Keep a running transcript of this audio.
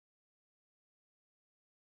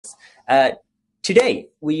course. Today,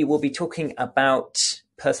 we will be talking about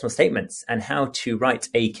personal statements and how to write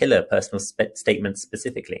a killer personal statement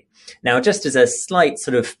specifically. Now, just as a slight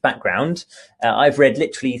sort of background, I've read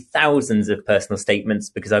literally thousands of personal statements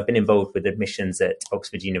because I've been involved with admissions at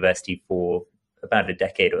Oxford University for about a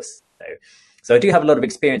decade or so. So I do have a lot of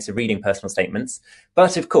experience of reading personal statements,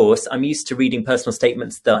 but of course, I'm used to reading personal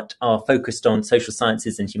statements that are focused on social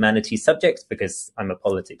sciences and humanities subjects because I'm a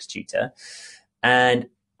politics tutor. And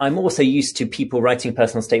I'm also used to people writing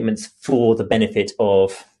personal statements for the benefit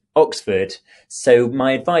of Oxford. So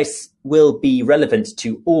my advice will be relevant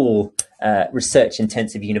to all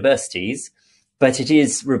research-intensive universities, but it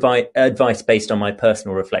is advice based on my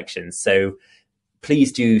personal reflections. So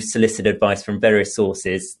please do solicit advice from various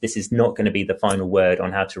sources. This is not going to be the final word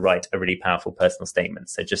on how to write a really powerful personal statement.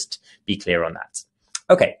 So just be clear on that.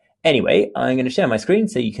 Okay, anyway, I'm going to share my screen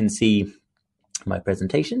so you can see my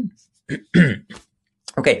presentation.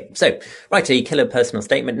 Okay, so write a killer personal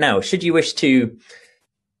statement. Now, should you wish to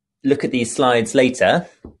look at these slides later,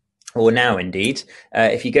 or now indeed,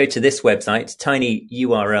 if you go to this website,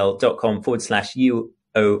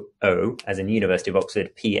 tinyurl.com/UOO, as in University of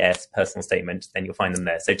Oxford, PS, personal statement, then you'll find them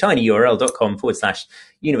there. So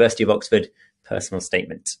tinyurl.com/University of Oxford, personal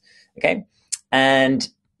statement. Okay, and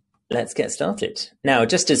let's get started. Now,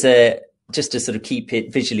 just to sort of keep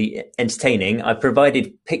it visually entertaining, I've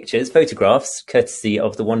provided pictures, photographs, courtesy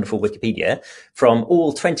of the wonderful Wikipedia, from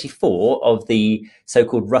all 24 of the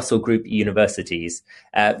so-called Russell Group universities.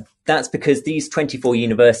 That's because these 24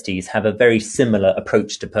 universities have a very similar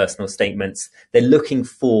approach to personal statements. They're looking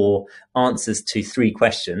for answers to 3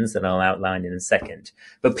 questions that I'll outline in a second.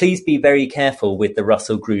 But please be very careful with the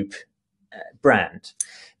Russell Group brand,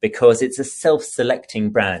 because it's a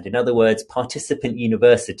self-selecting brand. In other words, participant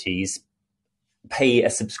universities pay a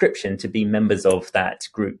subscription to be members of that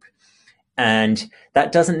group. And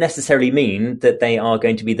that doesn't necessarily mean that they are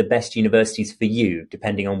going to be the best universities for you,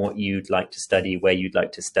 depending on what you'd like to study, where you'd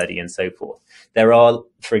like to study, and so forth. There are,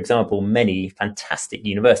 for example, many fantastic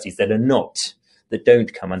universities that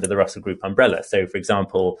don't come under the Russell Group umbrella. So, for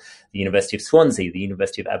example, the University of Swansea, the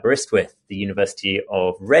University of Aberystwyth, the University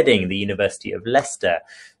of Reading, the University of Leicester,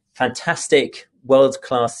 fantastic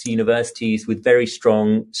world-class universities with very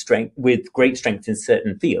strong strength, with great strength in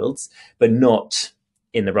certain fields, but not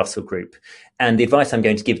in the Russell Group. And the advice I'm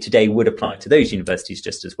going to give today would apply to those universities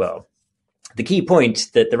just as well. The key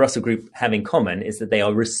point that the Russell Group have in common is that they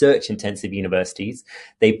are research-intensive universities.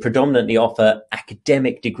 They predominantly offer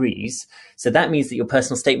academic degrees. So that means that your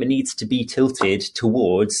personal statement needs to be tilted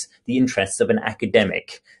towards the interests of an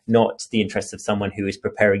academic, not the interests of someone who is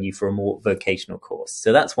preparing you for a more vocational course.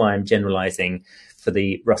 So that's why I'm generalizing for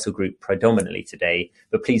the Russell Group predominantly today.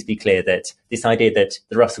 But please be clear that this idea that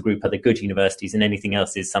the Russell Group are the good universities and anything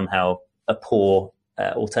else is somehow a poor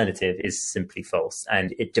alternative is simply false.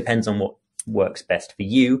 And it depends on what works best for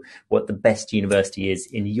you, what the best university is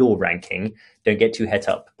in your ranking. Don't get too het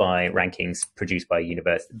up by rankings produced by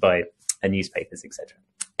newspapers, etc.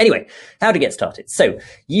 Anyway, how to get started. So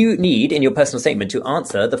you need in your personal statement to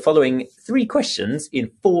answer the following 3 questions in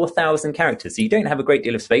 4,000 characters. So you don't have a great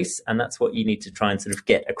deal of space, and that's what you need to try and sort of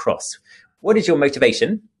get across. What is your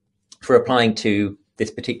motivation for applying to this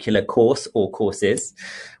particular course or courses?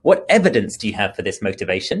 What evidence do you have for this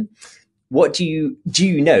motivation? What do you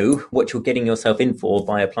know what you're getting yourself in for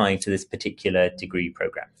by applying to this particular degree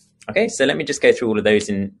program? Okay, so let me just go through all of those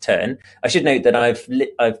in turn. I should note that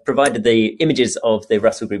I've provided the images of the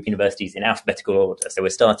Russell Group universities in alphabetical order. So we're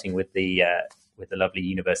starting with the lovely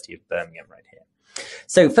University of Birmingham right here.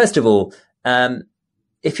 So first of all,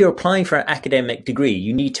 if you're applying for an academic degree,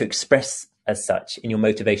 you need to express as such in your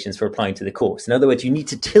motivations for applying to the course. In other words, you need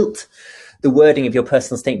to tilt the wording of your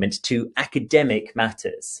personal statement to academic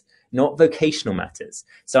matters, not vocational matters.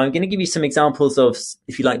 So I'm going to give you some examples of,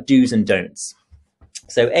 if you like, do's and don'ts.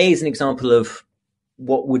 So A is an example of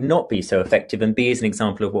what would not be so effective, and B is an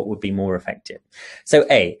example of what would be more effective. So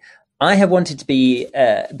A, I have wanted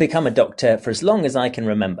to become a doctor for as long as I can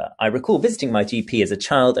remember. I recall visiting my GP as a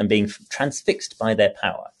child and being transfixed by their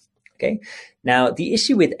power. Okay. Now, the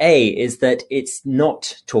issue with A is that it's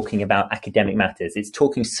not talking about academic matters. It's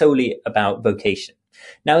talking solely about vocation.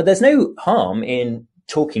 Now, there's no harm in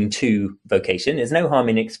talking to vocation. There's no harm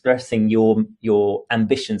in expressing your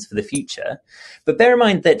ambitions for the future. But bear in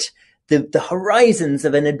mind that the horizons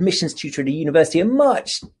of an admissions tutor at a university are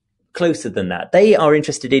much closer than that. They are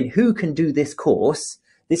interested in who can do this course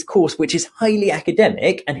which is highly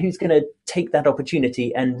academic, and who's going to take that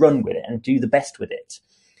opportunity and run with it and do the best with it.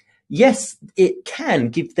 Yes, it can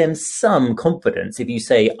give them some confidence if you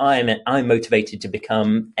say, I'm motivated to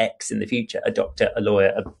become X in the future, a doctor, a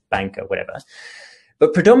lawyer, a banker, whatever.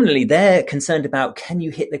 But predominantly, they're concerned about, can you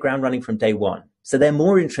hit the ground running from day one? So they're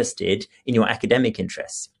more interested in your academic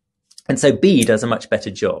interests. And so B does a much better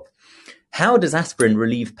job. How does aspirin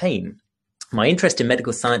relieve pain? My interest in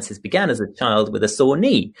medical sciences began as a child with a sore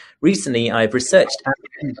knee. Recently, I've researched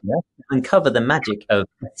to uncover the magic of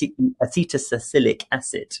acetylsalicylic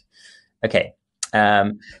acid. Okay,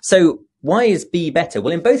 so why is B better?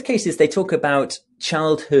 Well, in both cases, they talk about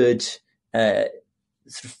childhood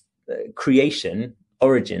creation,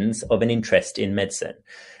 origins of an interest in medicine.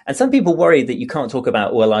 And some people worry that you can't talk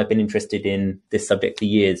about, well, I've been interested in this subject for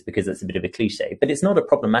years because it's a bit of a cliche, but it's not a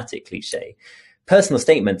problematic cliche. Personal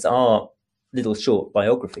statements are little short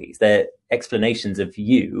biographies. They're explanations of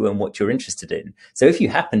you and what you're interested in. So if you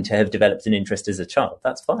happen to have developed an interest as a child,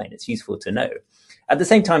 that's fine. It's useful to know. At the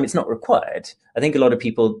same time, it's not required. I think a lot of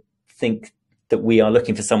people think that we are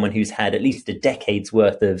looking for someone who's had at least a decade's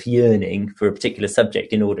worth of yearning for a particular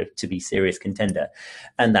subject in order to be serious contender.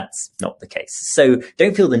 And that's not the case. So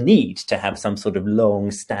don't feel the need to have some sort of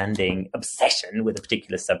long-standing obsession with a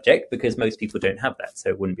particular subject, because most people don't have that. So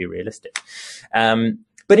it wouldn't be realistic.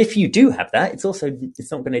 But if you do have that, it's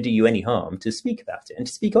not going to do you any harm to speak about it and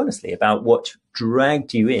to speak honestly about what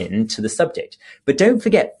dragged you into the subject. But don't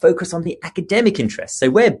forget, focus on the academic interest. So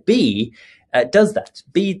where B does that,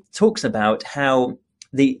 B talks about how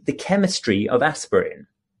the chemistry of aspirin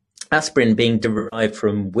being derived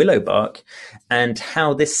from willow bark, and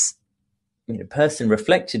how this person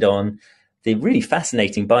reflected on the really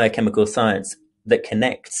fascinating biochemical science that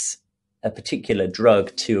connects a particular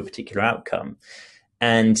drug to a particular outcome.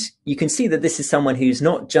 And you can see that this is someone who's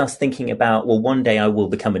not just thinking about, well, one day I will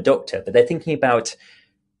become a doctor, but they're thinking about,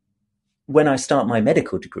 when I start my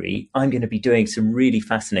medical degree, I'm going to be doing some really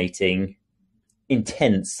fascinating,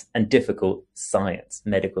 intense and difficult science,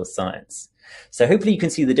 medical science. So hopefully you can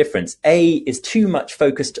see the difference. A is too much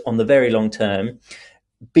focused on the very long term.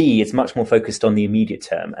 B is much more focused on the immediate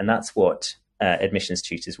term. And that's what admissions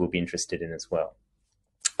tutors will be interested in as well.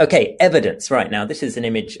 Okay, evidence. Right, now this is an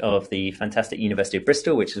image of the fantastic University of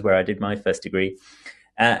Bristol, which is where I did my first degree.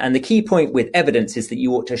 And the key point with evidence is that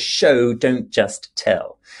you ought to show, don't just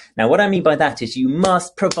tell. Now, what I mean by that is you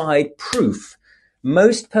must provide proof.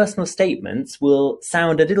 Most personal statements will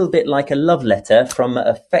sound a little bit like a love letter from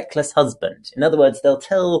a feckless husband. In other words, they'll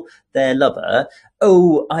tell their lover,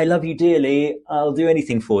 oh, I love you dearly, I'll do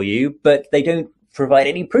anything for you, but they don't provide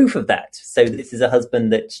any proof of that. So this is a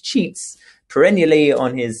husband that cheats perennially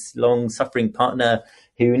on his long-suffering partner,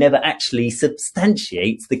 who never actually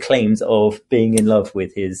substantiates the claims of being in love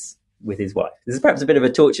with his wife. This is perhaps a bit of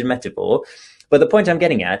a tortured metaphor, but the point I'm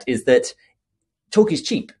getting at is that talk is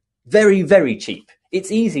cheap, very, very cheap.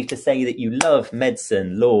 It's easy to say that you love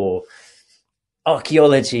medicine, law,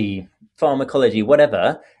 archaeology, pharmacology,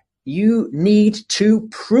 whatever. You need to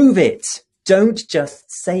prove it. Don't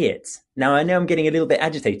just say it. Now, I know I'm getting a little bit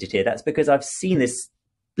agitated here. That's because I've seen this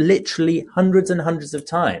literally hundreds and hundreds of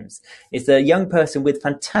times. It's a young person with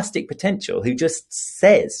fantastic potential who just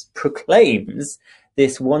proclaims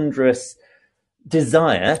this wondrous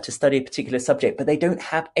desire to study a particular subject, but they don't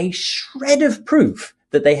have a shred of proof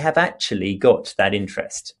that they have actually got that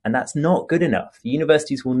interest. And that's not good enough. The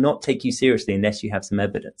universities will not take you seriously unless you have some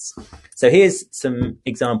evidence. So here's some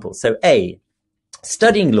examples. So A,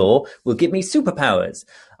 studying law will give me superpowers.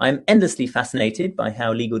 I'm endlessly fascinated by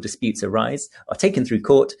how legal disputes arise, are taken through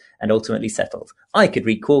court, and ultimately settled. I could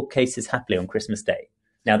read court cases happily on Christmas Day.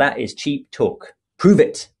 Now that is cheap talk. Prove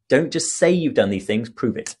it. Don't just say you've done these things,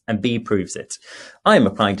 prove it. And B proves it. I'm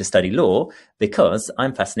applying to study law because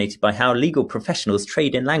I'm fascinated by how legal professionals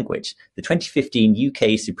trade in language. The 2015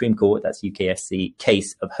 UK Supreme Court, that's UKSC,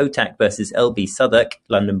 case of Hotak versus LB Southwark,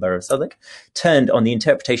 London Borough of Southwark, turned on the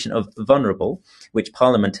interpretation of vulnerable, which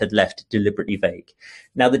Parliament had left deliberately vague.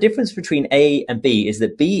 Now, the difference between A and B is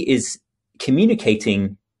that B is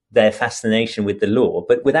communicating their fascination with the law,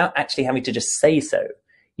 but without actually having to just say so.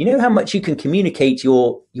 You know how much you can communicate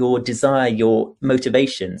your desire, your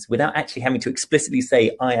motivations, without actually having to explicitly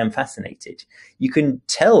say, I am fascinated. You can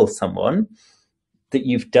tell someone that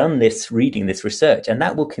you've done this reading, this research, and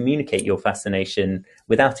that will communicate your fascination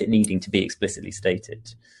without it needing to be explicitly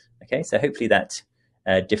stated. Okay, so hopefully that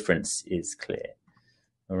difference is clear.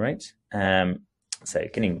 All right, so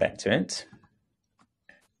getting back to it.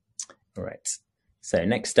 All right, so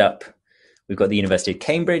next up, we've got the University of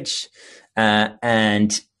Cambridge.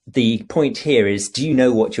 And the point here is, do you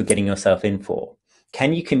know what you're getting yourself in for?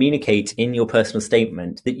 Can you communicate in your personal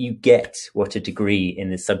statement that you get what a degree in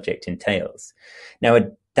this subject entails? Now,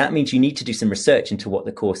 that means you need to do some research into what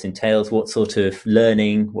the course entails, what sort of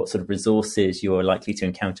learning, what sort of resources you're likely to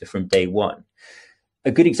encounter from day one.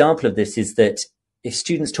 A good example of this is that if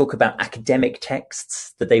students talk about academic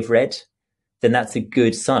texts that they've read, then that's a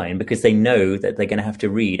good sign, because they know that they're going to have to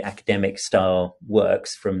read academic style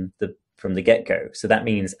works from the get-go. So that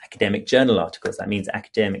means academic journal articles, that means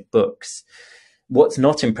academic books. What's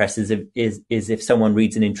not impressive is if someone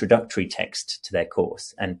reads an introductory text to their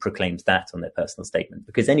course and proclaims that on their personal statement,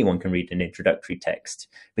 because anyone can read an introductory text,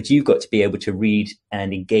 but you've got to be able to read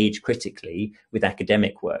and engage critically with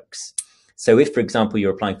academic works. So if, for example,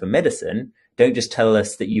 you're applying for medicine, don't just tell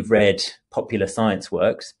us that you've read popular science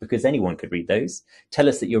works, because anyone could read those. Tell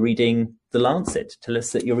us that you're reading The Lancet. Tell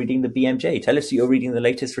us that you're reading the BMJ. Tell us that you're reading the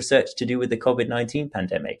latest research to do with the COVID-19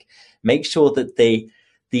 pandemic. Make sure that the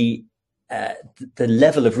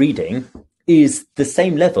level of reading is the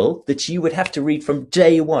same level that you would have to read from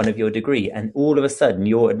day one of your degree. And all of a sudden,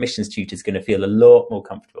 your admissions tutor is going to feel a lot more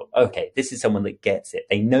comfortable. Okay, this is someone that gets it.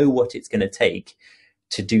 They know what it's going to take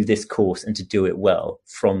to do this course and to do it well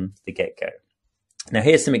from the get-go. Now,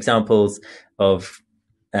 here's some examples of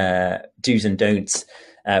do's and don'ts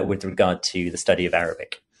with regard to the study of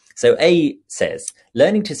Arabic. So A says,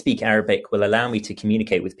 learning to speak Arabic will allow me to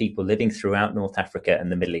communicate with people living throughout North Africa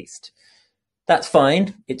and the Middle East. That's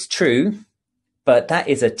fine, it's true, but that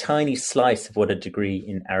is a tiny slice of what a degree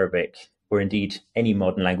in Arabic, or indeed any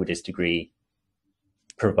modern languages degree,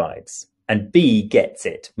 provides. And B gets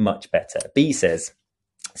it much better. B says,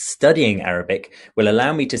 studying Arabic will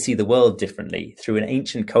allow me to see the world differently through an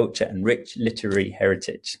ancient culture and rich literary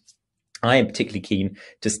heritage. I am particularly keen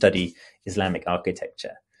to study Islamic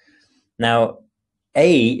architecture. Now,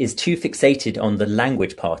 A is too fixated on the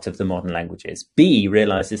language part of the modern languages. B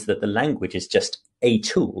realizes that the language is just a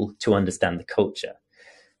tool to understand the culture.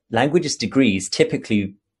 Languages degrees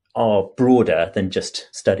typically are broader than just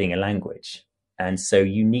studying a language. And so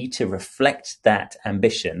you need to reflect that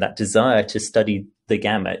ambition, that desire to study the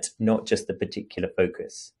gamut, not just the particular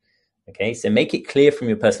focus. Okay, so make it clear from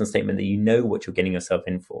your personal statement that you know what you're getting yourself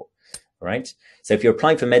in for. All right. So if you're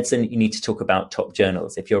applying for medicine, you need to talk about top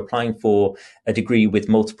journals. If you're applying for a degree with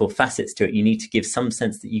multiple facets to it, you need to give some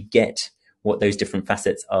sense that you get what those different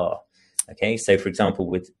facets are. Okay. So for example,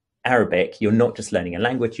 with Arabic, you're not just learning a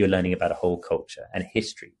language, you're learning about a whole culture and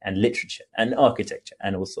history and literature and architecture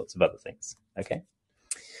and all sorts of other things. Okay.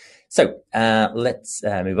 So let's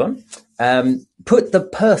move on. Put the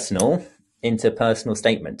personal into personal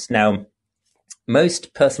statements. Now,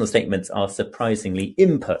 most personal statements are surprisingly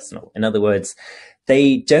impersonal. In other words,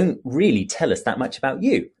 they don't really tell us that much about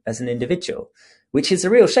you as an individual, which is a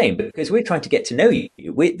real shame, because we're trying to get to know you.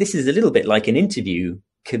 This is a little bit like an interview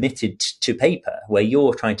committed to paper, where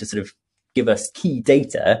you're trying to sort of give us key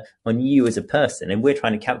data on you as a person, and we're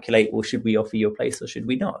trying to calculate, well, should we offer you a place or should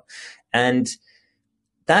we not? And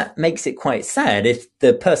that makes it quite sad if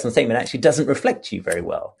the personal statement actually doesn't reflect you very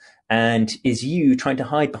well and is you trying to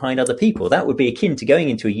hide behind other people. That would be akin to going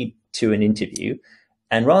into an interview,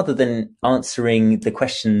 and rather than answering the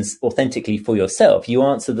questions authentically for yourself, you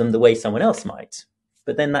answer them the way someone else might.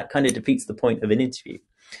 But then that kind of defeats the point of an interview.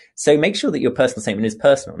 So make sure that your personal statement is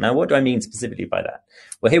personal. Now, what do I mean specifically by that?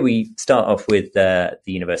 Well, here we start off with the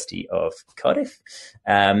University of Cardiff.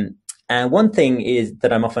 And one thing is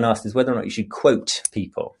that I'm often asked is whether or not you should quote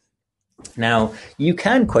people. Now, you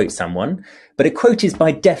can quote someone, but a quote is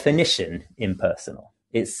by definition impersonal.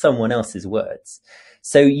 It's someone else's words.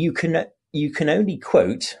 So you can only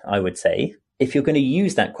quote, I would say, if you're going to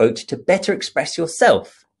use that quote to better express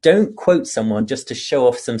yourself. Don't quote someone just to show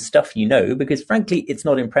off some stuff you know, because frankly, it's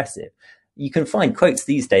not impressive. You can find quotes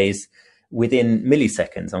these days within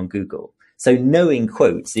milliseconds on Google. So knowing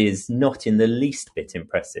quotes is not in the least bit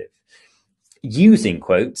impressive. Using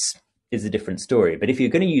quotes is a different story. But if you're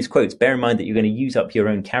going to use quotes, bear in mind that you're going to use up your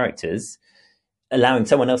own characters, allowing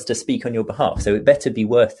someone else to speak on your behalf. So it better be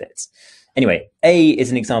worth it. Anyway, A is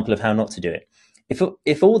an example of how not to do it.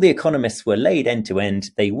 If all the economists were laid end to end,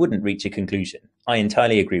 they wouldn't reach a conclusion. I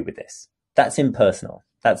entirely agree with this. That's impersonal.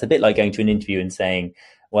 That's a bit like going to an interview and saying,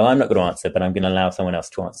 well, I'm not going to answer, but I'm going to allow someone else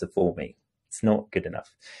to answer for me. It's not good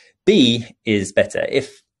enough. B is better.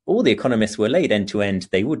 If all the economists were laid end to end,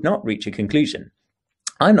 they would not reach a conclusion.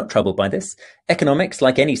 I'm not troubled by this. Economics,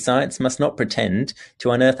 like any science, must not pretend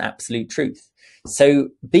to unearth absolute truth. So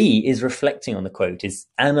B is reflecting on the quote, is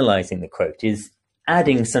analyzing the quote, is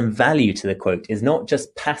adding some value to the quote, is not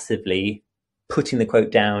just passively putting the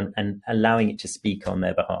quote down and allowing it to speak on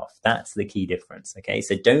their behalf. That's the key difference. Okay,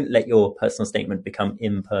 so don't let your personal statement become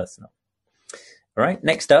impersonal. All right,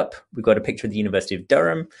 next up, we've got a picture of the University of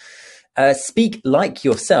Durham. Speak like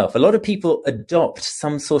yourself. A lot of people adopt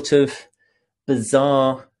some sort of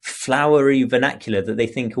bizarre, flowery vernacular that they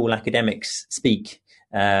think all academics speak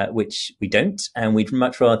which we don't. And we'd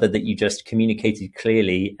much rather that you just communicated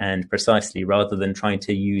clearly and precisely rather than trying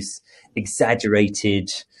to use exaggerated,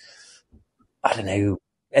 I don't know,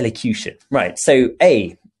 elocution. Right. So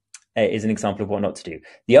A is an example of what not to do.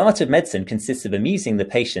 The art of medicine consists of amusing the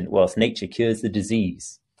patient whilst nature cures the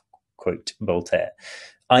disease. Quote Voltaire.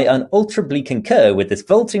 I unalterably concur with this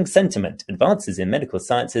vaulting sentiment. Advances in medical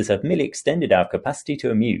sciences have merely extended our capacity to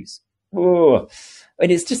amuse. Oh,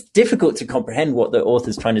 and it's just difficult to comprehend what the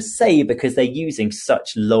author's trying to say because they're using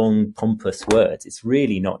such long, pompous words. It's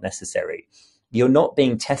really not necessary. You're not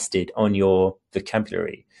being tested on your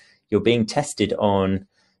vocabulary. You're being tested on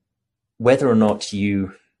whether or not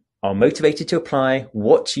you are motivated to apply,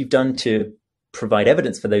 what you've done to provide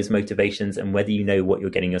evidence for those motivations, and whether you know what you're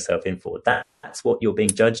getting yourself in for. That's what you're being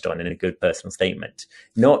judged on in a good personal statement.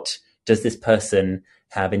 Not, does this person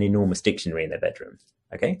have an enormous dictionary in their bedroom?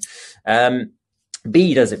 Okay.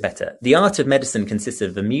 B does it better. The art of medicine consists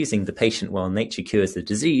of amusing the patient while nature cures the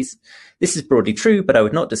disease. This is broadly true, but I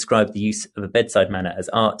would not describe the use of a bedside manner as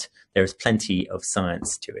art. There is plenty of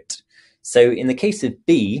science to it. So in the case of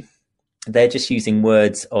B, they're just using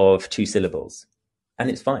words of 2 syllables, and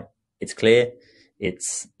it's fine. It's clear.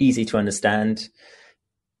 It's easy to understand.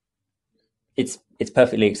 It's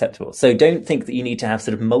perfectly acceptable. So don't think that you need to have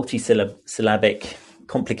sort of multi-syllabic,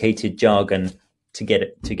 complicated jargon to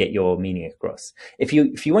get your meaning across. If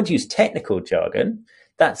you want to use technical jargon,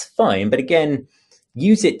 that's fine. But again,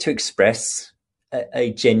 use it to express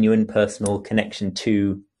a genuine personal connection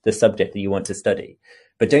to the subject that you want to study.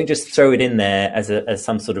 But don't just throw it in there as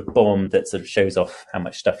some sort of bomb that sort of shows off how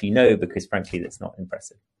much stuff you know, because frankly, that's not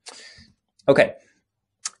impressive. Okay.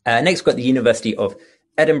 Next, we've got the University of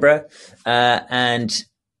Edinburgh. And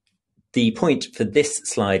the point for this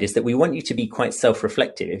slide is that we want you to be quite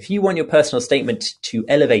self-reflective. If you want your personal statement to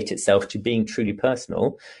elevate itself to being truly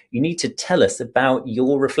personal, you need to tell us about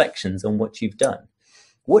your reflections on what you've done.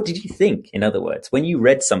 What did you think, in other words? When you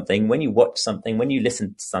read something, when you watched something, when you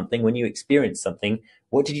listened to something, when you experienced something,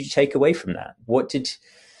 what did you take away from that? What did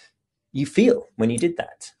you feel when you did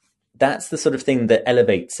that? That's the sort of thing that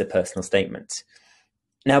elevates a personal statement.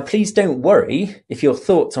 Now, please don't worry if your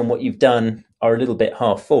thoughts on what you've done are a little bit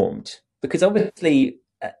half-formed, because obviously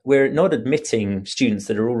we're not admitting students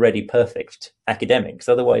that are already perfect academics.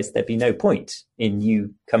 Otherwise, there'd be no point in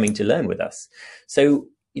you coming to learn with us. So,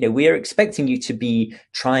 we are expecting you to be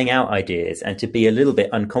trying out ideas and to be a little bit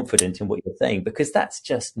unconfident in what you're saying, because that's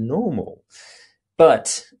just normal.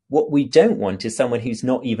 But what we don't want is someone who's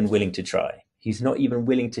not even willing to try, who's not even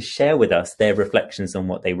willing to share with us their reflections on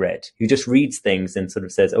what they read, who just reads things and sort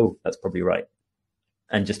of says, oh, that's probably right,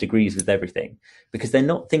 and just agrees with everything, because they're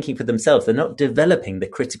not thinking for themselves. They're not developing the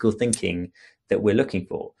critical thinking that we're looking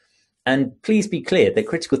for. And please be clear that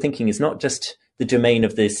critical thinking is not just the domain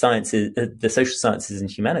of the sciences, the social sciences and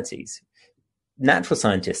humanities. Natural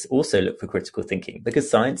scientists also look for critical thinking because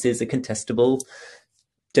science is a contestable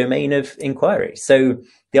domain of inquiry. So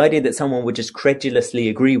the idea that someone would just credulously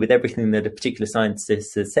agree with everything that a particular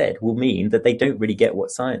scientist has said will mean that they don't really get what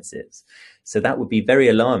science is. So that would be very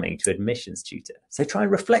alarming to an admissions tutor. So try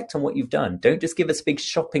and reflect on what you've done. Don't just give us a big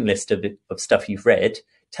shopping list of stuff you've read.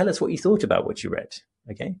 Tell us what you thought about what you read.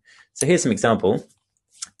 Okay. So here's some example.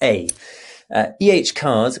 A. E.H.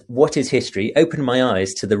 Carr's What is History opened my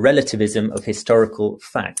eyes to the relativism of historical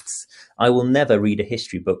facts. I will never read a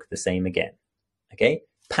history book the same again. Okay.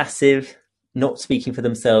 Passive, not speaking for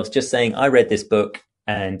themselves, just saying, I read this book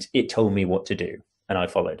and it told me what to do and I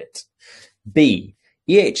followed it. B.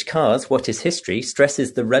 E.H. Carr's What is History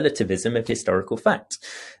stresses the relativism of historical fact.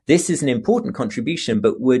 This is an important contribution,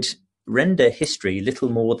 but would render history little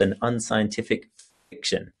more than unscientific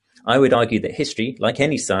fiction. I would argue that history, like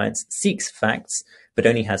any science, seeks facts, but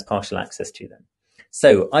only has partial access to them.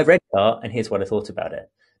 So I've read Carr, and here's what I thought about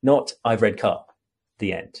it. Not, I've read Carr,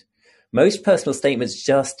 the end. Most personal statements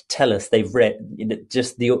just tell us they've read,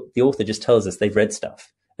 just the author just tells us they've read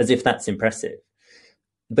stuff, as if that's impressive.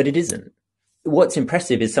 But it isn't. What's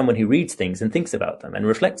impressive is someone who reads things and thinks about them and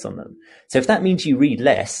reflects on them. So if that means you read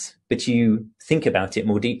less, but you think about it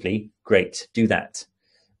more deeply, great, do that.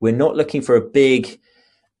 We're not looking for a big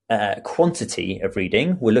quantity of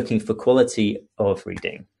reading. We're looking for quality of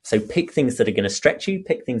reading. So pick things that are going to stretch you,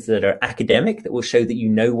 pick things that are academic, that will show that you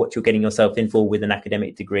know what you're getting yourself in for with an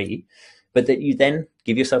academic degree, but that you then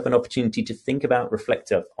give yourself an opportunity to think about,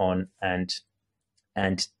 reflect on,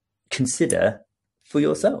 and consider for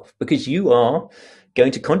yourself, because you are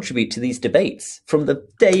going to contribute to these debates from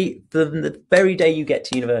the very day you get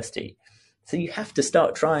to university. So you have to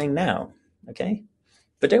start trying now, okay?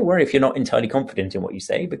 But don't worry if you're not entirely confident in what you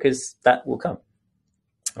say, because that will come.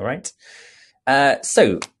 All right.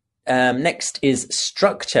 So Next is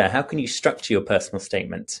structure. How can you structure your personal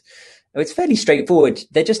statement? Oh, it's fairly straightforward.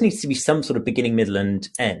 There just needs to be some sort of beginning, middle, and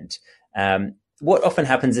end. What often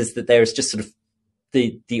happens is that there is just sort of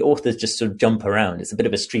the authors just sort of jump around. It's a bit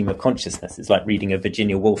of a stream of consciousness. It's like reading a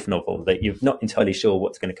Virginia Woolf novel that you're not entirely sure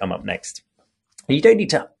what's going to come up next. And you don't need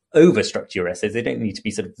to overstructure your essays. They don't need to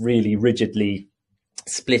be sort of really rigidly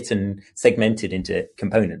split and segmented into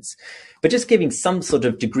components. But just giving some sort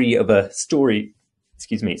of degree of a story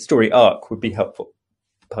arc would be helpful.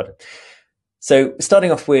 Pardon. So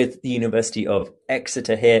starting off with the University of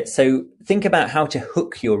Exeter here. So think about how to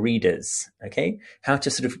hook your readers, okay? How to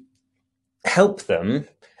sort of help them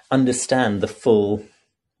understand the full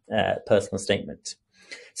personal statement.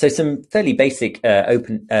 So some fairly basic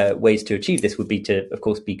open ways to achieve this would be to, of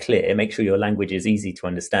course, be clear, make sure your language is easy to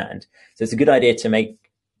understand. So it's a good idea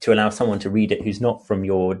to allow someone to read it who's not from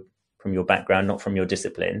your background, not from your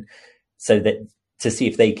discipline, so that to see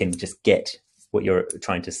if they can just get what you're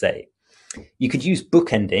trying to say. You could use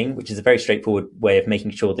bookending, which is a very straightforward way of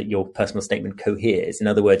making sure that your personal statement coheres. In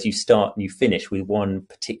other words, you start and you finish with one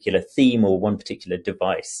particular theme or one particular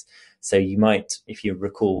device. So you might, if you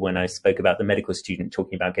recall when I spoke about the medical student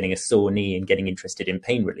talking about getting a sore knee and getting interested in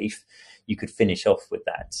pain relief, you could finish off with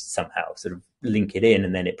that somehow, sort of link it in,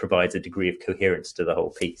 and then it provides a degree of coherence to the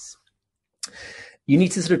whole piece. You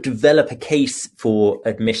need to sort of develop a case for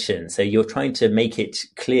admission. So you're trying to make it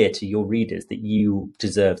clear to your readers that you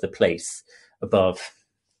deserve the place above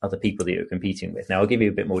other people that you're competing with. Now, I'll give you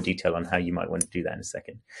a bit more detail on how you might want to do that in a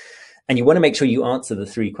second. And you want to make sure you answer the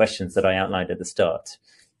 3 questions that I outlined at the start.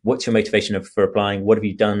 What's your motivation for applying? What have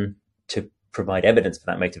you done to provide evidence for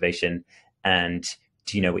that motivation? And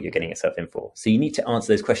do you know what you're getting yourself in for? So you need to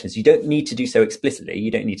answer those questions. You don't need to do so explicitly.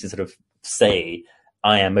 You don't need to sort of say,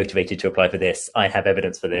 I am motivated to apply for this, I have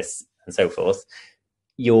evidence for this, and so forth.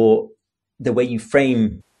 The way you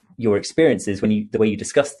frame your experiences, the way you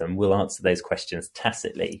discuss them, will answer those questions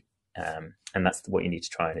tacitly. And that's what you need to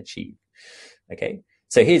try and achieve. Okay.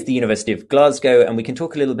 So here's the University of Glasgow, and we can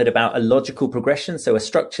talk a little bit about a logical progression. So a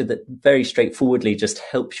structure that very straightforwardly just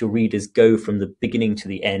helps your readers go from the beginning to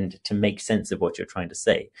the end to make sense of what you're trying to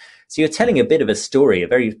say. So you're telling a bit of a story, a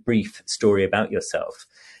very brief story about yourself.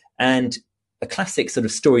 And a classic sort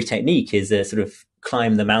of story technique is a sort of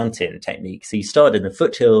climb the mountain technique. So you start in the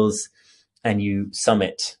foothills and you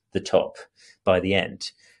summit the top by the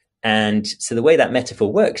end. And so the way that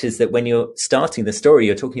metaphor works is that when you're starting the story,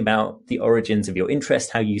 you're talking about the origins of your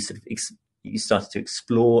interest, how you sort of you started to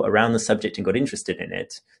explore around the subject and got interested in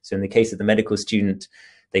it. So in the case of the medical student,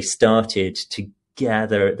 they started to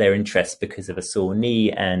gather their interest because of a sore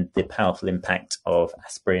knee and the powerful impact of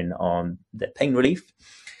aspirin on their pain relief.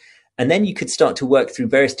 And then you could start to work through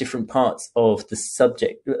various different parts of the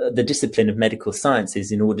subject, the discipline of medical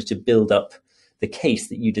sciences, in order to build up the case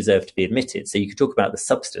that you deserve to be admitted. So you could talk about the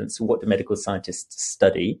substance. What do medical scientists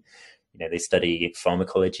study? You know, they study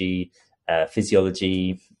pharmacology,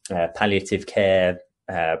 physiology, palliative care,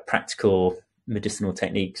 practical medicinal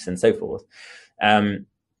techniques, and so forth. Then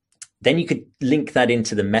you could link that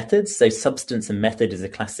into the methods. So substance and method is a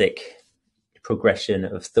classic progression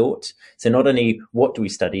of thought. So not only what do we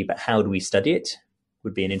study, but how do we study it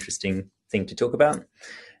would be an interesting thing to talk about.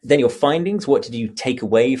 Then your findings, what did you take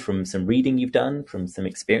away from some reading you've done, from some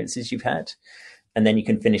experiences you've had? And then you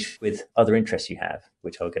can finish with other interests you have,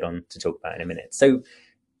 which I'll get on to talk about in a minute. So it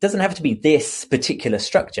doesn't have to be this particular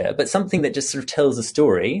structure, but something that just sort of tells a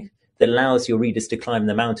story that allows your readers to climb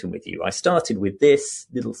the mountain with you. I started with this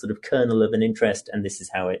little sort of kernel of an interest, and this is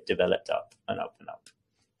how it developed up and up and up.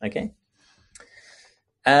 Okay.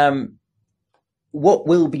 What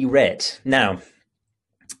will be read now?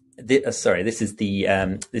 This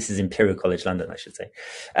is Imperial College London, I should say.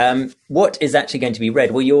 What is actually going to be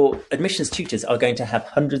read? Well, your admissions tutors are going to have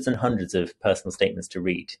hundreds and hundreds of personal statements to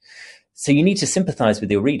read. So you need to sympathize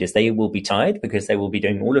with your readers. They will be tired because they will be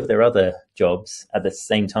doing all of their other jobs at the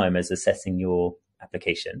same time as assessing your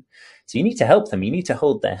application. So you need to help them. You need to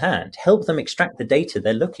hold their hand, help them extract the data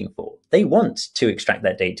they're looking for. They want to extract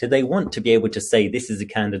that data. They want to be able to say, this is a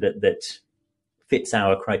candidate that fits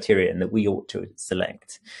our criteria and that we ought to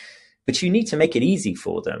select. But you need to make it easy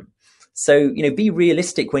for them. So, be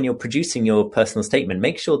realistic when you're producing your personal statement.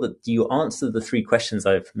 Make sure that you answer the 3 questions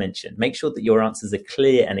I've mentioned. Make sure that your answers are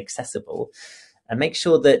clear and accessible. And make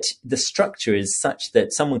sure that the structure is such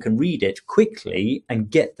that someone can read it quickly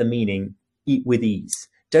and get the meaning with ease.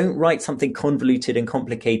 Don't write something convoluted and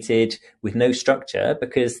complicated with no structure,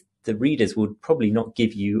 because the readers would probably not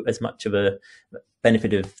give you as much of a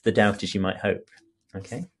benefit of the doubt as you might hope.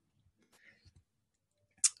 Okay.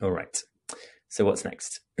 All right. So what's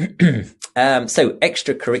next? So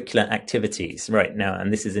extracurricular activities right now,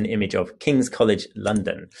 and this is an image of King's College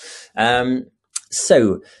London.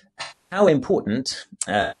 So how important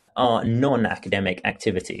are non-academic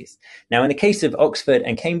activities? Now, in the case of Oxford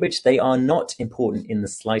and Cambridge, they are not important in the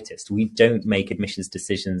slightest. We don't make admissions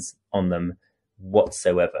decisions on them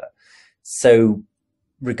whatsoever. So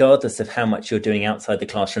regardless of how much you're doing outside the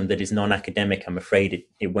classroom that is non-academic, I'm afraid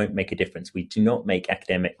it won't make a difference. We do not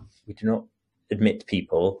admit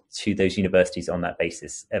people to those universities on that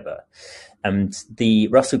basis ever. And the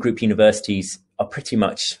Russell Group universities are pretty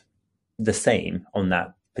much the same on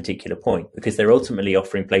that particular point, because they're ultimately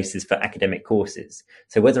offering places for academic courses.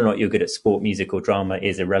 So whether or not you're good at sport, music, or drama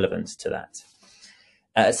is irrelevant to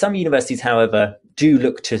that. Some universities, however, do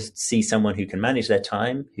look to see someone who can manage their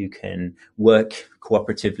time, who can work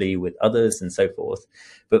cooperatively with others and so forth.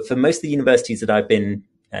 But for most of the universities that I've been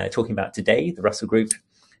talking about today, the Russell Group,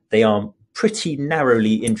 they are pretty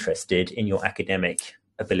narrowly interested in your academic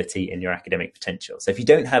ability and your academic potential. So if you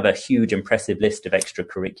don't have a huge, impressive list of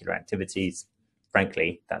extracurricular activities,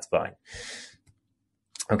 frankly, that's fine.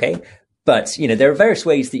 Okay, but there are various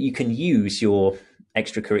ways that you can use your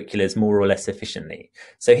extracurriculars more or less efficiently.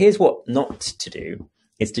 So here's what not to do,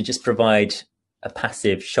 is to just provide a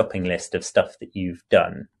passive shopping list of stuff that you've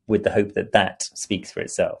done with the hope that that speaks for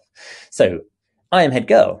itself. So I am head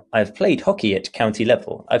girl. I've played hockey at county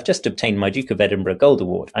level. I've just obtained my Duke of Edinburgh Gold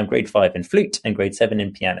Award. I'm grade 5 in flute and grade 7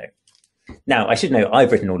 in piano. Now, I should know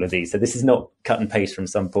I've written all of these, so this is not cut and paste from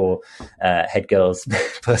some poor head girl's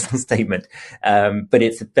personal statement, but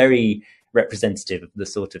it's very representative of the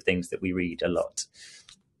sort of things that we read a lot.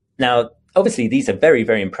 Now, obviously, these are very,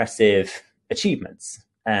 very impressive achievements,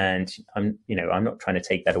 and I'm not trying to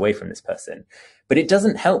take that away from this person, but it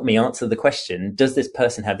doesn't help me answer the question, does this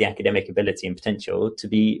person have the academic ability and potential to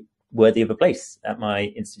be worthy of a place at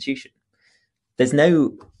my institution?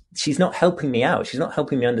 She's not helping me out. She's not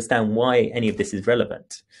helping me understand why any of this is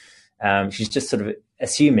relevant. She's just sort of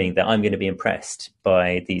assuming that I'm going to be impressed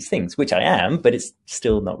by these things, which I am, but it's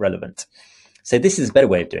still not relevant. So this is a better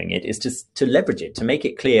way of doing it, is just to leverage it, to make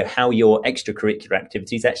it clear how your extracurricular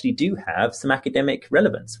activities actually do have some academic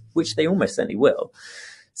relevance, which they almost certainly will.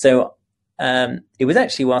 So it was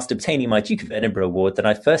actually whilst obtaining my Duke of Edinburgh Award that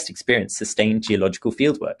I first experienced sustained geological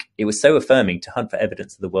fieldwork. It was so affirming to hunt for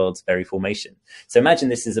evidence of the world's very formation. So imagine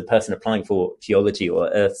this is a person applying for geology or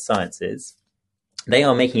earth sciences. They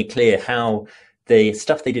are making it clear how the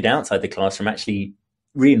stuff they did outside the classroom actually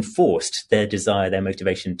reinforced their desire, their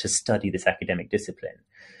motivation to study this academic discipline.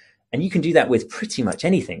 And you can do that with pretty much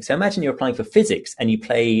anything. So imagine you're applying for physics and you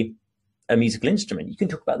play a musical instrument. You can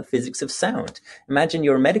talk about the physics of sound. Imagine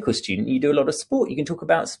you're a medical student, you do a lot of sport. You can talk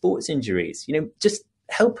about sports injuries. Just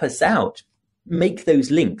help us out. Make those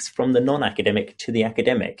links from the non-academic to the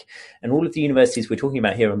academic. And all of the universities we're talking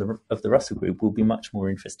about here of the Russell Group will be much more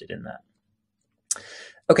interested in that.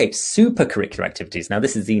 Okay, supercurricular activities. Now,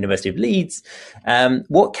 this is the University of Leeds.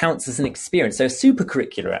 What counts as an experience? So a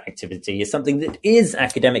supercurricular activity is something that is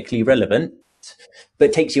academically relevant,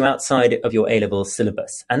 but takes you outside of your A-level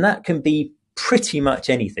syllabus. And that can be pretty much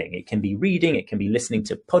anything. It can be reading, it can be listening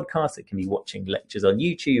to podcasts, it can be watching lectures on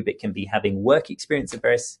YouTube, it can be having work experience of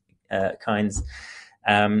various kinds.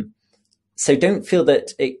 So don't feel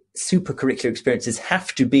that supercurricular experiences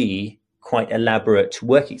have to be quite elaborate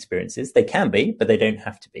work experiences. They can be, but they don't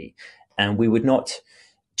have to be. And we would not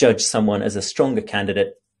judge someone as a stronger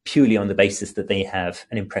candidate purely on the basis that they have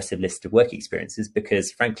an impressive list of work experiences,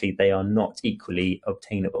 because frankly, they are not equally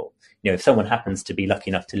obtainable. If someone happens to be lucky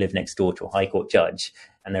enough to live next door to a high court judge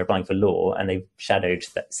and they're applying for law and they've shadowed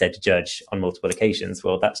said judge on multiple occasions,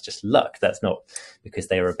 well, that's just luck. That's not because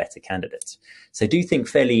they are a better candidate. So do think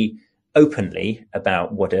fairly openly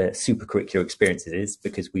about what a supercurricular experience is,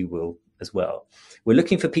 because we will as well. We're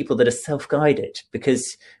looking for people that are self-guided,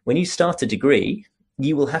 because when you start a degree,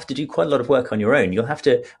 you will have to do quite a lot of work on your own. You'll have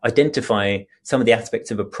to identify some of the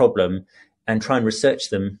aspects of a problem and try and research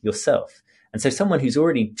them yourself. And so someone who's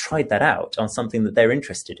already tried that out on something that they're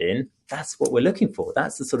interested in, that's what we're looking for.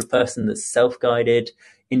 That's the sort of person that's self-guided,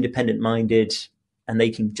 independent-minded, and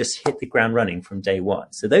they can just hit the ground running from day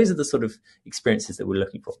one. So those are the sort of experiences that we're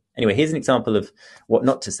looking for. Anyway, here's an example of what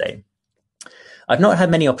not to say. I've not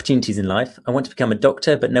had many opportunities in life. I want to become a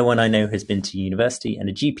doctor, but no one I know has been to university, and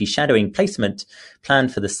a GP shadowing placement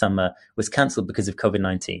planned for the summer was cancelled because of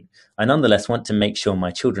COVID-19. I nonetheless want to make sure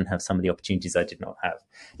my children have some of the opportunities I did not have.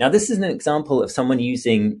 Now, this is an example of someone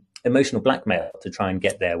using emotional blackmail to try and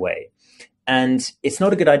get their way. And it's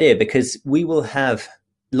not a good idea, because we will have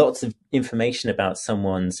lots of information about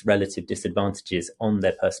someone's relative disadvantages on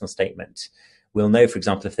their personal statement. We'll know, for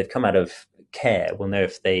example, if they've come out of care. We'll know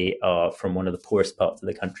if they are from one of the poorest parts of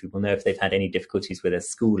the country. We'll know if they've had any difficulties with their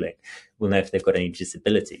schooling. We'll know if they've got any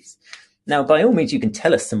disabilities. Now, by all means, you can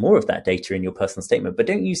tell us some more of that data in your personal statement, but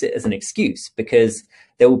don't use it as an excuse, because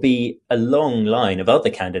there will be a long line of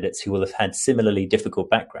other candidates who will have had similarly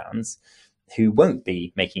difficult backgrounds who won't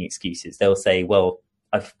be making excuses. They'll say, well,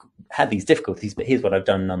 I've had these difficulties, but here's what I've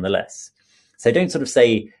done nonetheless. So don't sort of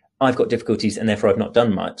say, I've got difficulties and therefore I've not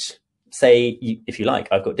done much. Say, if you like,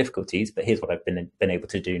 I've got difficulties, but here's what I've been able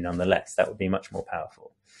to do nonetheless. That would be much more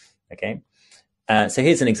powerful. Okay. So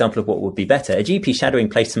here's an example of what would be better. A GP shadowing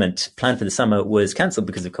placement planned for the summer was cancelled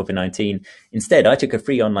because of COVID-19. Instead, I took a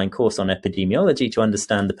free online course on epidemiology to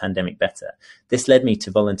understand the pandemic better. This led me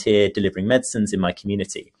to volunteer delivering medicines in my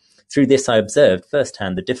community. Through this, I observed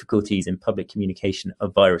firsthand the difficulties in public communication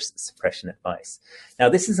of virus suppression advice. Now,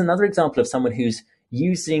 this is another example of someone who's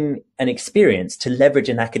using an experience to leverage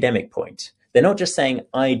an academic point. They're not just saying,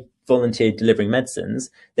 I volunteered delivering medicines.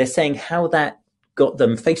 They're saying how that got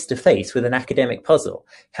them face to face with an academic puzzle.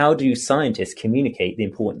 How do scientists communicate the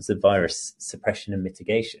importance of virus suppression and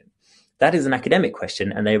mitigation? That is an academic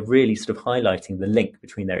question, and they're really sort of highlighting the link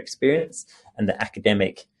between their experience and the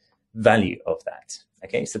academic value of that.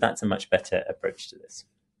 Okay, so that's a much better approach to this.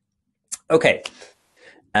 Okay.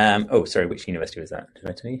 Oh, sorry, which university was that? Did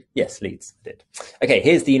I tell you? Yes, Leeds, I did. Okay,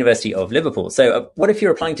 here's the University of Liverpool. So what if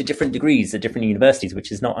you're applying to different degrees at different universities,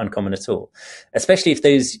 which is not uncommon at all, especially if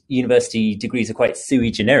those university degrees are quite sui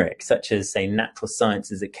generic, such as, say, natural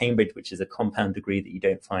sciences at Cambridge, which is a compound degree that you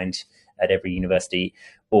don't find at every university,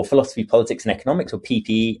 or philosophy, politics, and economics, or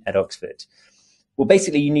PPE at Oxford. Well,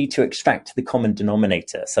 basically, you need to extract the common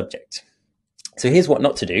denominator subject. So here's what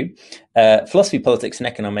not to do. Philosophy, politics, and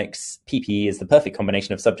economics, PPE, is the perfect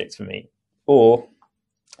combination of subjects for me. Or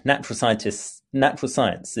natural sciences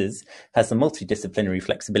has the multidisciplinary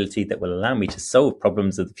flexibility that will allow me to solve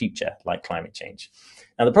problems of the future, like climate change.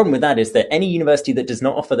 Now, the problem with that is that any university that does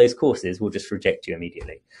not offer those courses will just reject you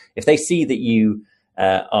immediately. If they see that you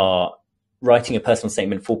are writing a personal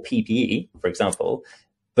statement for PPE, for example,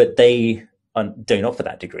 but they don't offer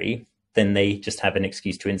that degree, then they just have an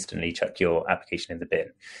excuse to instantly chuck your application in the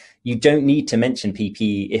bin. You don't need to mention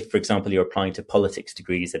PPE if, for example, you're applying to politics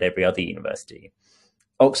degrees at every other university.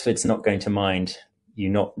 Oxford's not going to mind you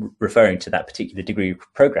not referring to that particular degree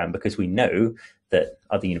program because we know that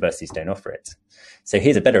other universities don't offer it. So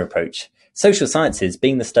here's a better approach. Social sciences,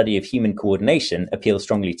 being the study of human coordination, appeals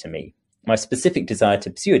strongly to me. My specific desire to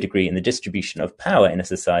pursue a degree in the distribution of power in a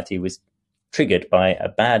society was triggered by a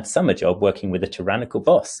bad summer job working with a tyrannical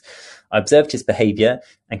boss. I observed his behavior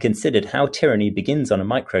and considered how tyranny begins on a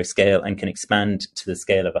micro scale and can expand to the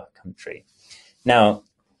scale of a country. Now,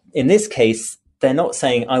 in this case, they're not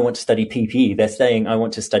saying, I want to study PPE. They're saying, I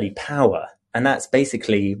want to study power. And that's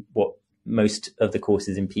basically what most of the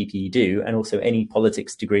courses in PPE do. And also any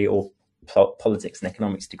politics degree or politics and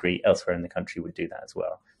economics degree elsewhere in the country would do that as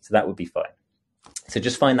well. So that would be fine. So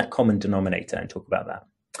just find that common denominator and talk about that.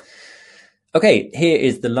 Okay, here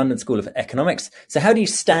is the London School of Economics. So how do you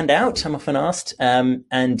stand out, I'm often asked, and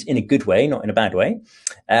in a good way, not in a bad way.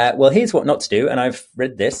 Well, here's what not to do, and I've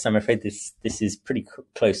read this. I'm afraid this is pretty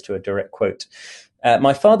close to a direct quote.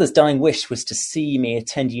 My father's dying wish was to see me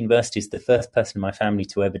attend university as the first person in my family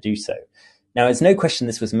to ever do so. Now, there's no question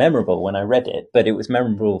this was memorable when I read it, but it was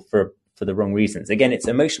memorable for the wrong reasons. Again, it's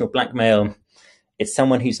emotional blackmail. It's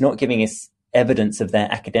someone who's not giving us evidence of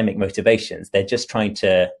their academic motivations. They're just trying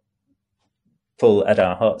to pull at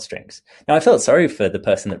our heartstrings. Now, I felt sorry for the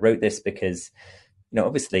person that wrote this because,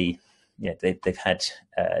 obviously, they've had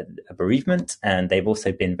a bereavement and they've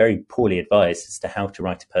also been very poorly advised as to how to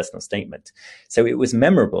write a personal statement. So it was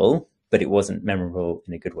memorable, but it wasn't memorable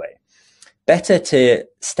in a good way. Better to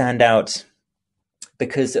stand out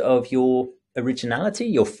because of your originality,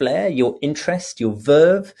 your flair, your interest, your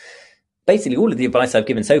verve. Basically, all of the advice I've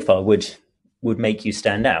given so far would make you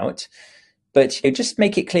stand out. But just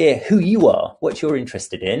make it clear who you are, what you're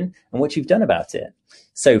interested in, and what you've done about it.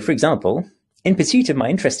 So, for example, in pursuit of my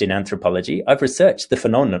interest in anthropology, I've researched the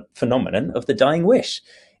phenomenon of the dying wish.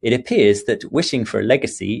 It appears that wishing for a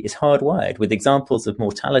legacy is hardwired, with examples of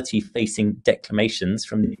mortality-facing declamations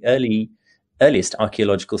from the earliest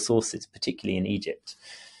archaeological sources, particularly in Egypt.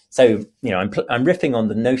 So, I'm riffing on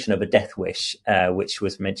the notion of a death wish, which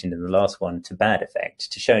was mentioned in the last one, to bad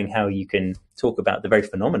effect, to showing how you can talk about the very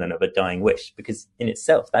phenomenon of a dying wish, because in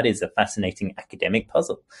itself, that is a fascinating academic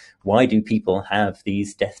puzzle. Why do people have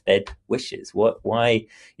these deathbed wishes? Why,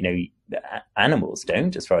 animals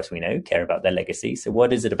don't, as far as we know, care about their legacy. So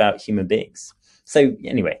what is it about human beings? So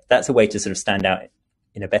anyway, that's a way to sort of stand out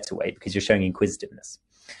in a better way because you're showing inquisitiveness.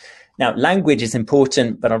 Now, language is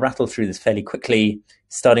important, but I'll rattle through this fairly quickly.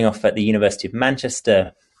 Starting off at the University of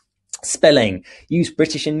Manchester. Spelling, use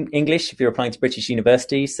British English if you're applying to British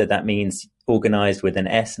universities. So that means organized with an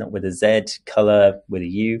S, not with a Z, color with a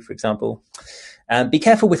U, for example. Be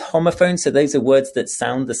careful with homophones. So those are words that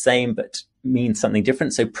sound the same, but mean something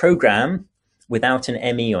different. So program without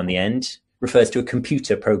an ME on the end refers to a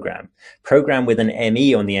computer program. Program with an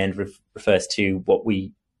ME on the end refers to what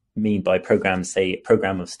we mean by program, say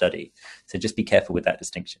program of study. So just be careful with that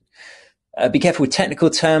distinction. Be careful with technical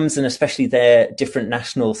terms and especially their different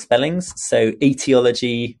national spellings. So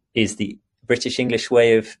etiology is the British English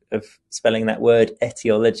way of spelling that word.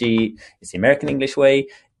 Etiology is the American English way.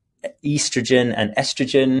 Estrogen and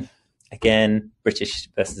estrogen, again, British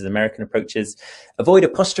versus American approaches. Avoid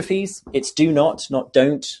apostrophes. It's do not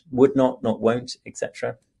don't, would not won't,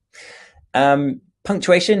 etc.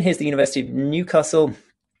 Punctuation, here's the University of Newcastle.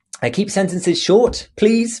 Keep sentences short,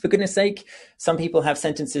 please, for goodness sake. Some people have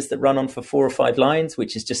sentences that run on for 4 or 5 lines,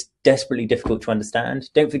 which is just desperately difficult to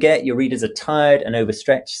understand. Don't forget, your readers are tired and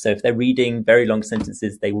overstretched. So if they're reading very long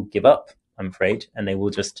sentences, they will give up, I'm afraid, and they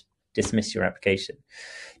will just dismiss your application.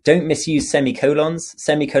 Don't misuse semicolons.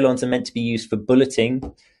 Semicolons are meant to be used for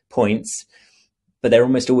bulleting points, but they're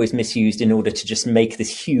almost always misused in order to just make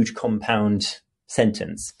this huge compound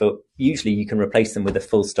sentence. But usually you can replace them with a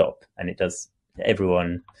full stop, and it does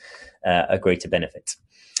everyone a greater benefit.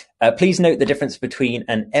 Please note the difference between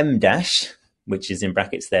an M dash, which is in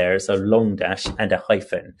brackets there, so a long dash, and a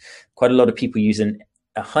hyphen. Quite a lot of people use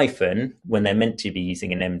a hyphen when they're meant to be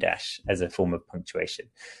using an M dash as a form of punctuation.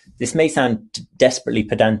 This may sound desperately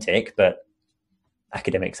pedantic, but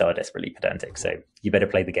academics are desperately pedantic, so you better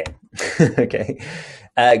play the game. Okay.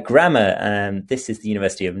 Grammar, this is the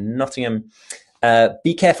University of Nottingham.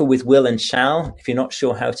 Be careful with will and shall. If you're not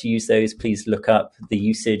sure how to use those, please look up the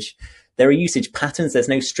usage. There are usage patterns. There's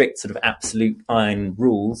no strict sort of absolute iron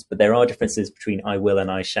rules, but there are differences between I will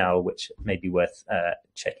and I shall, which may be worth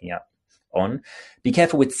checking up on. Be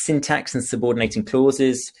careful with syntax and subordinating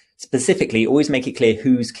clauses. Specifically, always make it clear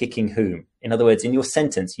who's kicking whom. In other words, in your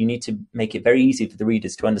sentence, you need to make it very easy for the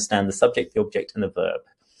readers to understand the subject, the object, and the verb.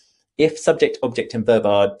 If subject, object, and verb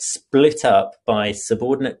are split up by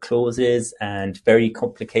subordinate clauses and very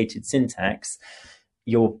complicated syntax,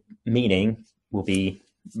 your meaning will be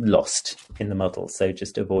lost in the muddle. So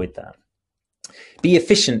just avoid that. Be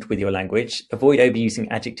efficient with your language. Avoid overusing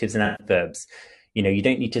adjectives and adverbs. You know, you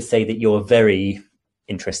don't need to say that you're very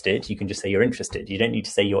interested. You can just say you're interested. You don't need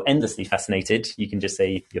to say you're endlessly fascinated. You can just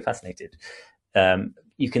say you're fascinated.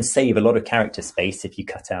 You can save a lot of character space if you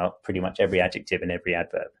cut out pretty much every adjective and every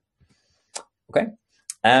adverb. Okay,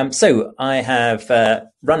 so I have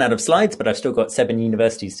run out of slides, but I've still got 7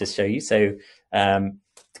 universities to show you. So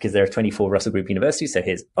because there are 24 Russell Group universities. So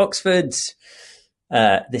here's Oxford.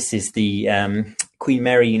 This is the Queen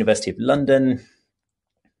Mary University of London.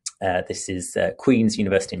 This is Queen's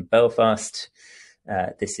University in Belfast.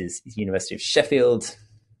 This is the University of Sheffield.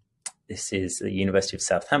 This is the University of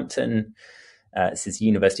Southampton. This is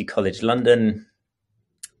University College London.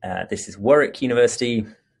 This is Warwick University.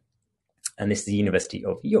 And this is the University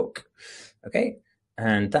of York. Okay,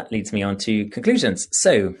 and that leads me on to conclusions.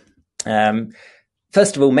 So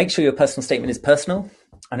first of all, make sure your personal statement is personal.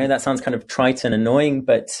 I know that sounds kind of trite and annoying,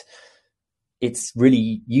 but it's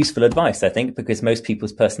really useful advice, I think, because most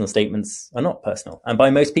people's personal statements are not personal. And by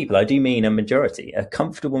most people, I do mean a majority. A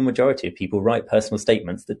comfortable majority of people write personal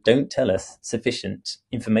statements that don't tell us sufficient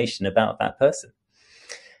information about that person.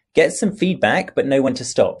 Get some feedback, but know when to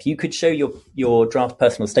stop. You could show your draft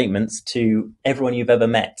personal statements to everyone you've ever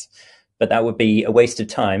met, but that would be a waste of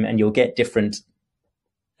time and you'll get different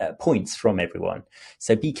points from everyone.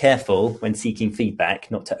 So be careful when seeking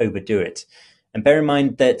feedback not to overdo it. And bear in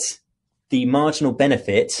mind that the marginal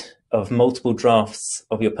benefit of multiple drafts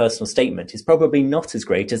of your personal statement is probably not as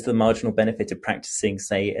great as the marginal benefit of practicing,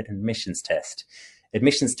 say, an admissions test.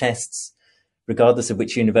 Admissions tests, regardless of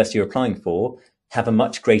which university you're applying for, have a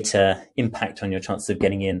much greater impact on your chances of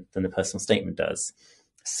getting in than the personal statement does.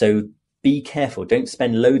 So be careful. Don't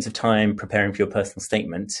spend loads of time preparing for your personal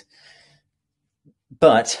statement.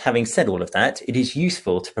 But having said all of that, it is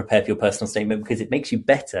useful to prepare for your personal statement because it makes you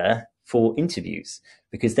better for interviews,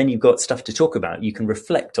 because then you've got stuff to talk about. You can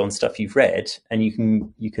reflect on stuff you've read and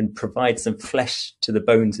you can provide some flesh to the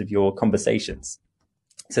bones of your conversations.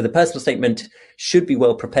 So the personal statement should be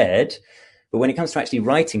well prepared, but when it comes to actually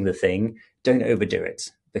writing the thing, don't overdo it,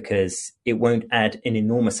 because it won't add an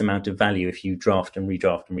enormous amount of value if you draft and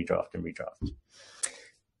redraft and redraft and redraft.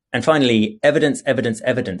 And finally, evidence, evidence,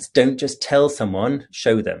 evidence. Don't just tell someone,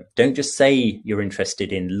 show them. Don't just say you're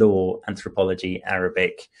interested in law, anthropology,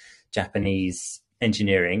 Arabic, Japanese,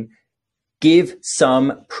 engineering. Give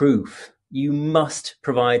some proof. You must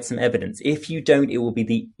provide some evidence. If you don't, it will be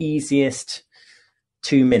the easiest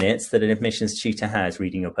 2 minutes that an admissions tutor has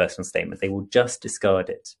reading your personal statement. They will just discard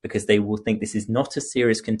it because they will think this is not a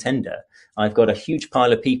serious contender. I've got a huge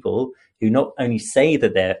pile of people who not only say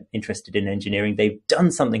that they're interested in engineering, they've done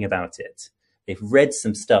something about it. They've read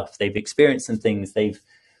some stuff, they've experienced some things, they've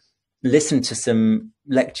listened to some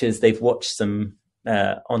lectures, they've watched some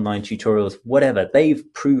online tutorials, whatever. They've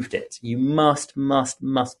proved it. You must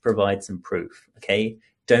provide some proof, okay?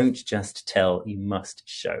 Don't just tell, you must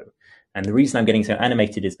show. And the reason I'm getting so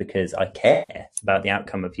animated is because I care about the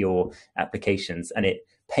outcome of your applications, and it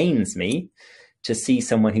pains me to see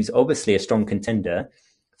someone who's obviously a strong contender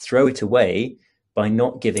throw it away by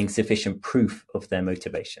not giving sufficient proof of their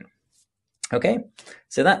motivation. Okay,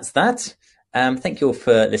 so that's that. Thank you all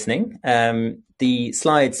for listening. The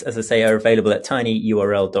slides, as I say, are available at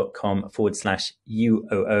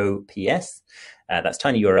tinyurl.com/UOOPS. That's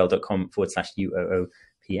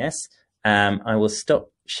tinyurl.com/UOOPS. I will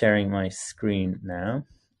stop sharing my screen now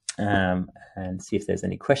and see if there's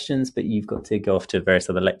any questions, but you've got to go off to various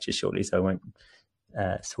other lectures shortly, so I won't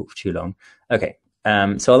talk for too long. Okay,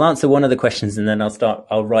 so I'll answer one of the questions and then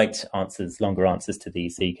I'll write answers, longer answers to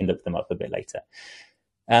these so you can look them up a bit later.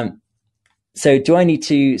 So do I need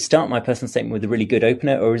to start my personal statement with a really good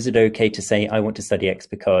opener, or is it okay to say I want to study X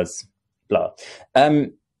because blah?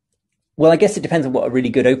 Well, I guess it depends on what a really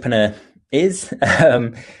good opener is.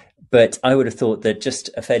 But I would have thought that just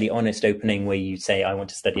a fairly honest opening where you say I want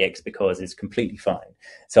to study X because is completely fine.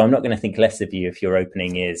 So I'm not going to think less of you if your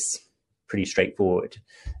opening is pretty straightforward.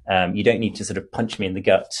 You don't need to sort of punch me in the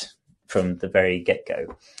gut from the very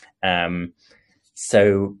get-go.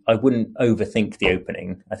 So I wouldn't overthink the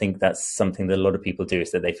opening. I think that's something that a lot of people do,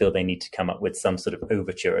 is that they feel they need to come up with some sort of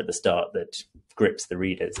overture at the start that grips the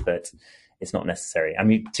readers, but it's not necessary. I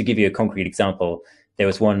mean, to give you a concrete example, there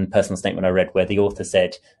was one personal statement I read where the author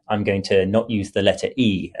said, I'm going to not use the letter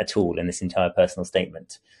E at all in this entire personal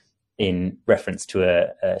statement, in reference to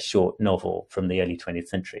a short novel from the early 20th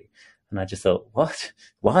century. And I just thought, what?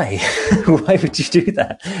 Why? Why would you do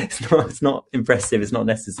that? It's not impressive. It's not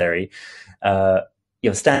necessary.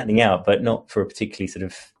 You're standing out, but not for a particularly sort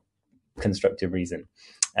of constructive reason.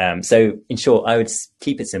 So in short, I would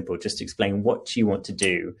keep it simple. Just explain what you want to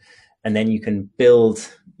do. And then you can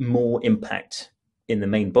build more impact in the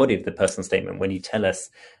main body of the personal statement when you tell us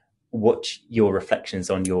what your reflections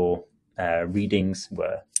on your readings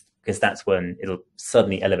were, because that's when it'll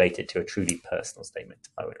suddenly elevate it to a truly personal statement,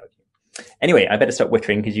 I would argue. Anyway, I better stop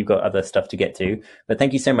wittering because you've got other stuff to get to. But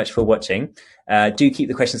thank you so much for watching. Do keep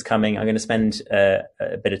the questions coming. I'm going to spend a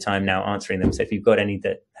bit of time now answering them. So if you've got any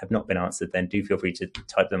that have not been answered, then do feel free to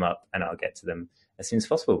type them up and I'll get to them as soon as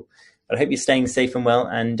possible. But I hope you're staying safe and well,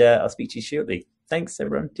 and I'll speak to you shortly. Thanks,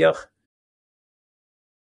 everyone. Diolch.